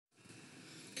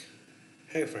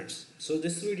Hi friends, so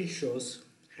this video shows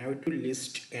how to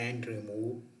list and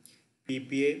remove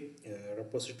PPA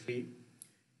repository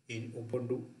in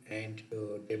Ubuntu and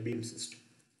Debian system.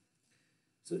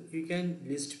 So you can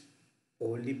list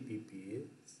all the PPAs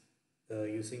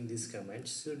using this command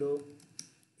sudo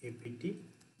apt-policy.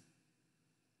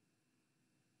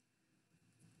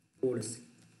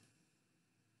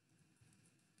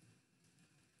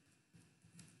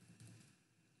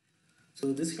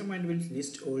 So this command will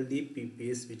list all the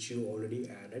PPAs which you already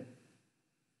added.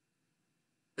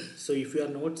 So if you are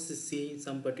not seeing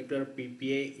some particular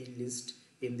PPA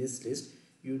in this list,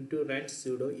 you need to run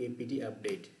sudo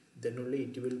apt-update. Then only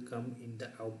it will come in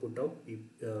the output of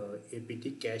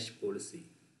apt cache policy.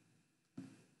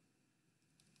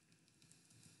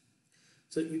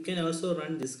 So you can also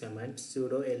run this command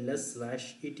sudo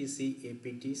ls/etc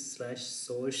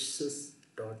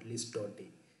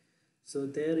apt/sources.list.d. So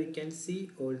there you can see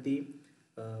all the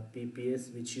PPAs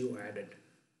which you added.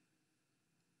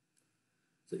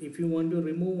 So if you want to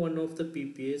remove one of the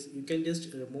PPAs, you can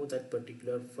just remove that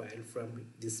particular file from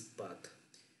this path.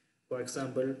 For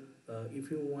example,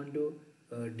 if you want to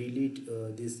delete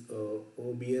this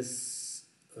OBS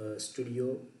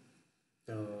Studio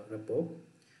repo,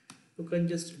 you can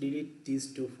just delete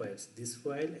these two files, this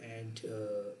file and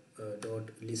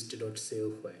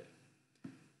 .list.save file.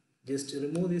 Just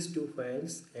remove these two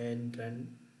files and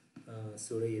run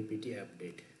sudo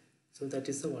apt-update. So that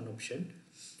is the one option.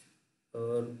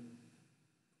 So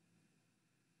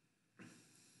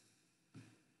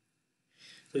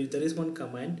there is one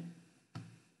command.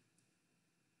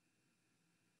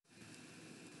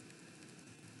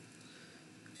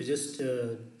 So just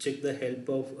check the help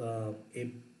of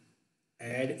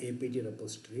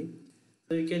add-apt-repository.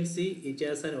 So you can see it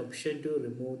has an option to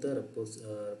remove the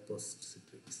repository.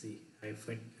 See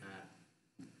 -r.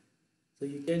 So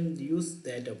you can use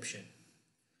that option.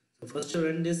 So first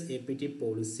run this apt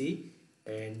policy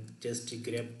and just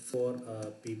grep for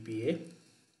PPA.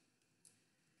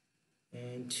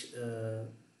 And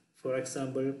for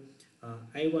example,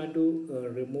 I want to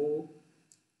remove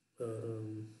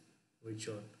which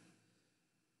one?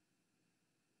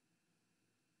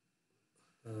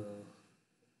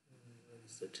 What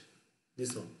is it?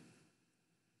 This one.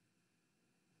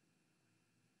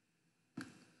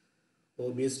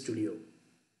 OBS Studio.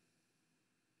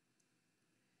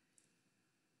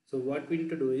 So what we need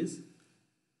to do is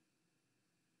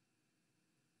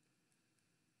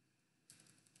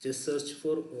just search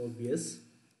for OBS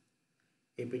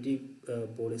apt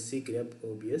policy grep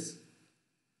OBS.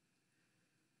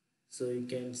 So you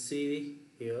can see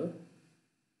here.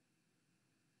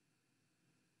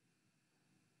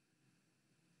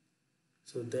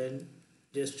 So then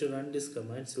just to run this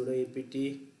command sudo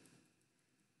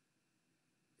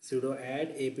add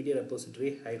apt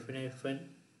repository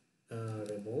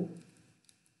 -remove,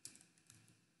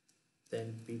 then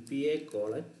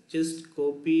ppa : just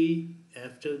copy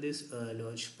after this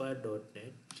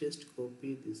launchpad.net, just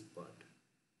copy this part.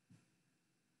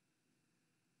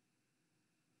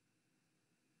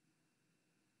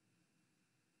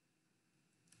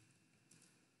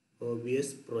 OBS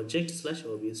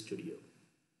project/OBS Studio.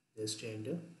 Just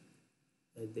enter.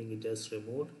 I think it has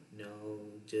removed. Now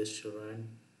just run.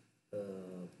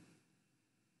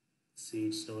 See,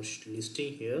 it's not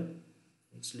listing here.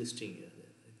 It's listing here,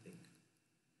 I think.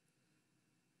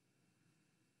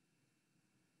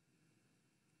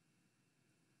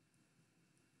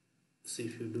 So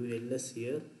if you do ls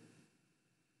here,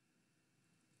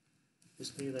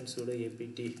 just me run sudo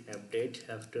apt-update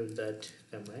after that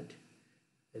command.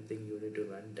 I think you need to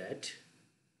run that.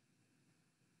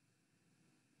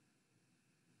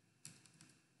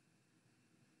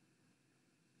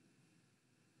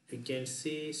 You can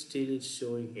see still it's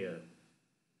showing here.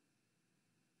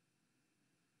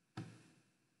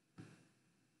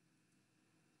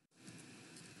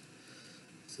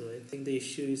 So I think the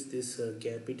issue is this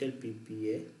capital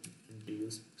PPA and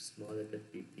use small letter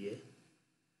PPA.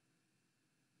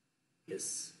 Yes.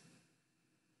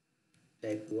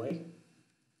 Type Y.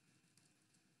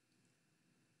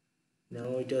 Now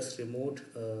it has removed.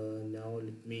 Now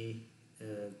let me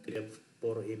grep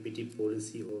for apt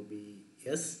policy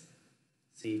OBS.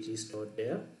 See, it is not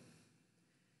there.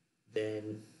 Then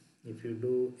if you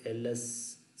do ls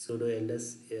sudo ls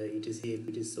etc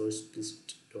apt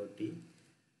sources.list.d,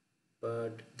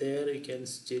 but there you can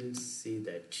still see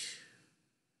that.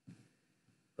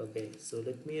 Okay, so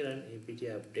let me run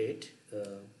apt-update.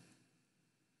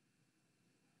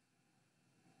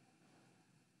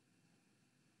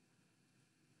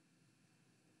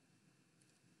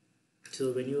 So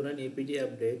when you run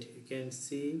apt-update, you can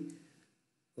see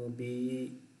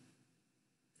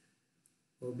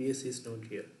OBS is not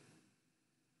here.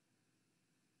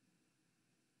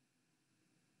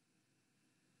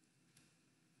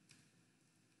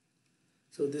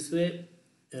 So this way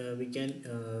we can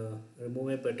remove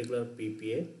a particular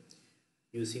PPA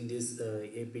using this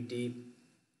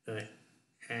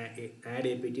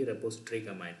add-apt repository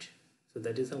command. So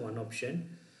that is a one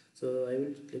option. So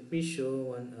let me show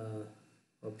one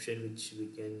option which we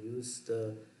can use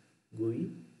the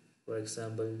GUI. For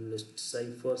example, let's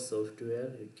say for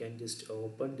software, you can just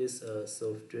open this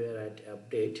software and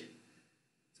update.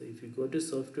 So if you go to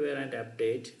software and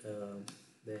update,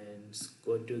 then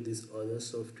go to this other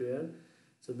software.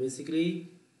 So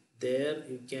basically there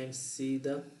you can see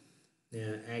the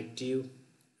active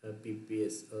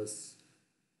PPS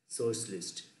source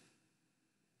list.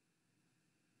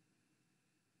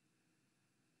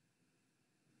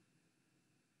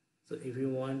 So if you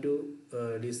want to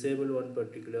disable one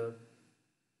particular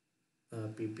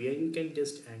PPA, you can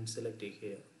just unselect it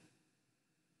here,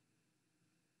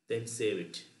 then save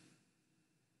it.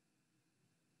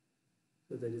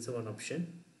 So that is one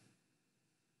option.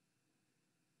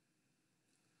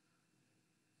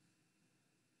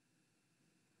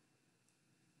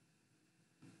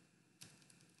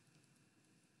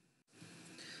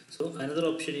 So another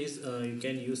option is you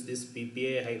can use this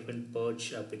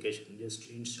ppa-purge application. Just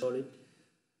install it.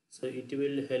 So it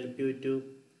will help you to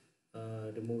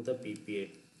remove the PPA.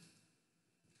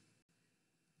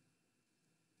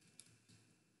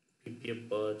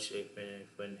 ppa-purge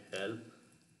help.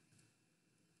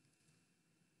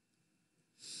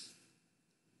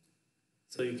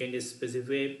 So you can just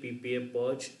specify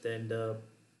ppa-purge, then the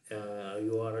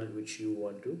URL which you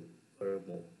want to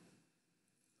remove.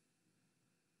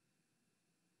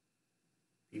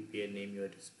 PPA name you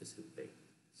have to specify.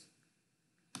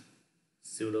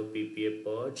 Sudo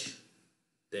ppa-purge,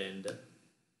 then the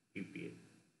PPA.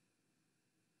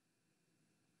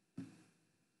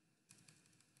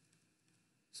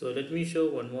 So let me show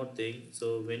one more thing.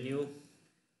 So when you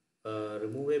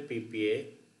remove a PPA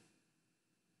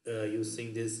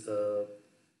using this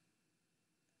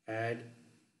add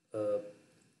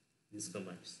these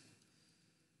commands,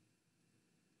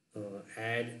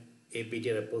 add apt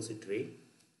repository,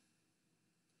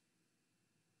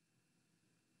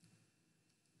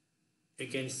 you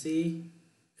can see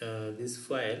this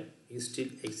file is still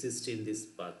exists in this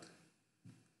path.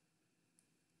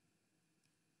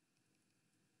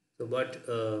 So but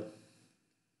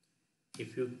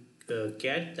if you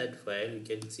cat that file, you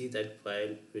can see that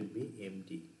file will be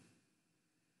empty.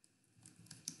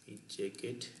 We check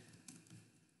it.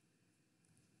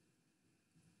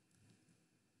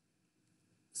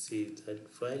 See, that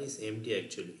file is empty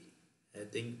actually. I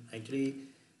think actually,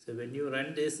 so when you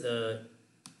run this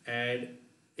add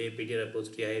apt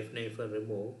repository -r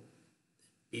remove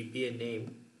ppa name,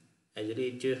 actually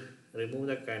it remove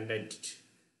the content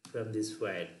from this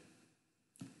file.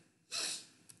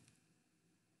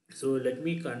 So let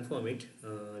me confirm it.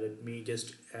 Let me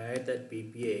just add that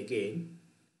PPA again.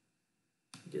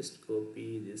 Just copy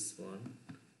this one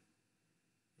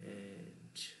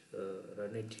and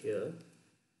run it here.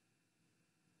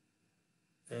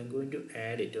 I'm going to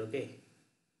add it, okay?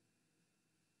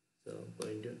 So I'm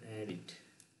going to add it.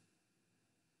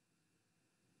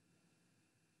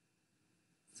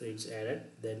 So it's added,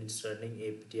 then it's running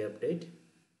apt update.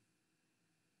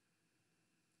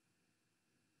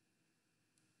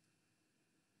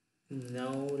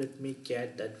 Now let me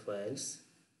cat that files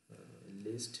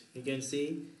list. You can see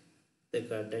the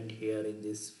content here in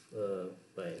this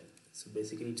file. So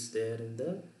basically it's there in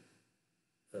the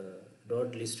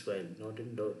 .list file, not in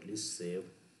 .list save.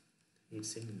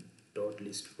 It's in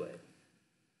 .list file.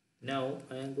 Now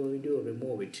I am going to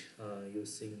remove it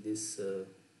using this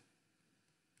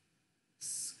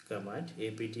command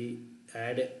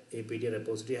add apt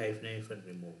repository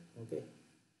 -remove. Okay,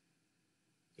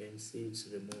 you can see it's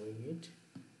removing it.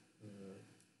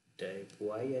 Type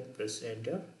Y and press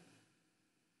enter.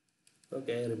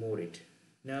 Okay, I removed it.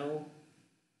 Now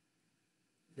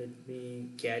let me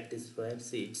cat this file.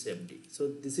 See, it's empty. So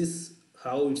this is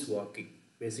how it's working.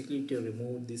 Basically to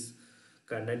remove this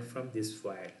content from this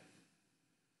file.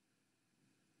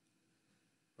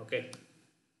 Okay.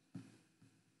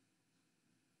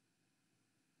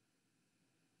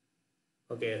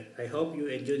 Okay, I hope you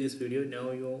enjoy this video. Now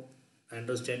you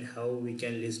understand how we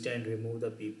can list and remove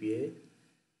the PPA.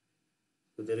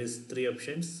 So there is 3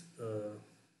 options.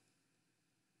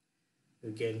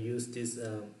 You can use this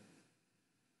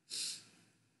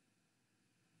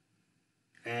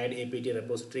add apt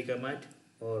repository command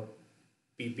or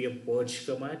ppa-purge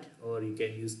command, or you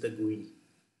can use the GUI.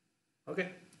 Okay,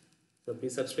 So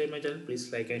please subscribe my channel,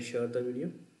 please like and share the video.